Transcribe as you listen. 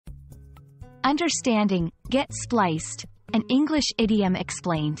Understanding Get Spliced, an English idiom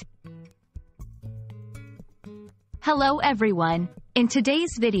explained. Hello everyone. In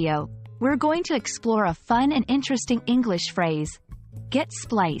today's video, we're going to explore a fun and interesting English phrase, get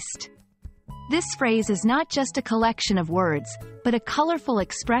spliced. This phrase is not just a collection of words, but a colorful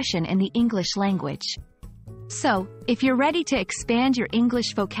expression in the English language. So, if you're ready to expand your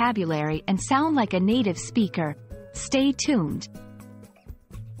English vocabulary and sound like a native speaker, stay tuned.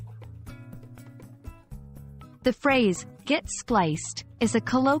 The phrase, get spliced, is a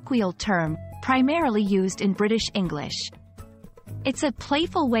colloquial term, primarily used in British English. It's a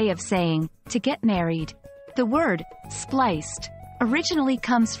playful way of saying, to get married. The word, spliced, originally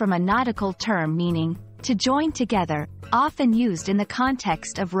comes from a nautical term meaning, to join together, often used in the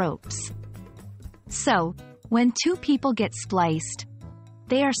context of ropes. So, when two people get spliced,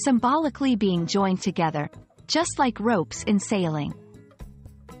 they are symbolically being joined together, just like ropes in sailing.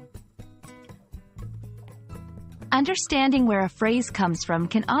 Understanding where a phrase comes from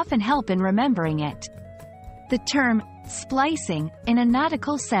can often help in remembering it. The term, splicing, in a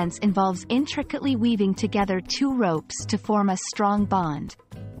nautical sense involves intricately weaving together two ropes to form a strong bond.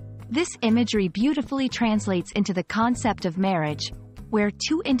 This imagery beautifully translates into the concept of marriage, where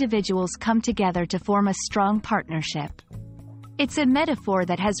two individuals come together to form a strong partnership. It's a metaphor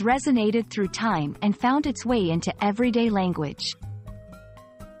that has resonated through time and found its way into everyday language.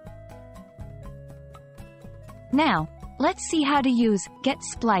 Now, let's see how to use get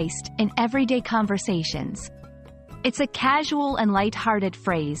spliced in everyday conversations. It's a casual and light-hearted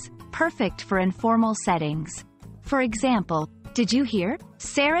phrase, perfect for informal settings. For example, did you hear?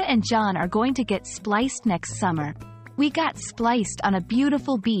 Sarah and John are going to get spliced next summer. We got spliced on a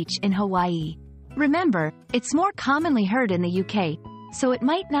beautiful beach in Hawaii. Remember, it's more commonly heard in the UK, so it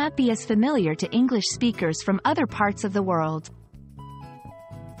might not be as familiar to English speakers from other parts of the world.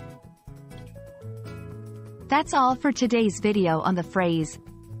 That's all for today's video on the phrase,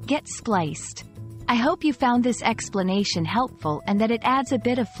 get spliced. I hope you found this explanation helpful and that it adds a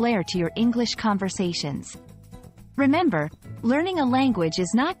bit of flair to your English conversations. Remember, learning a language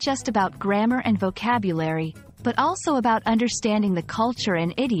is not just about grammar and vocabulary, but also about understanding the culture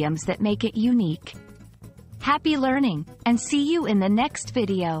and idioms that make it unique. Happy learning, and see you in the next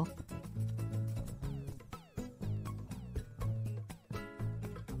video.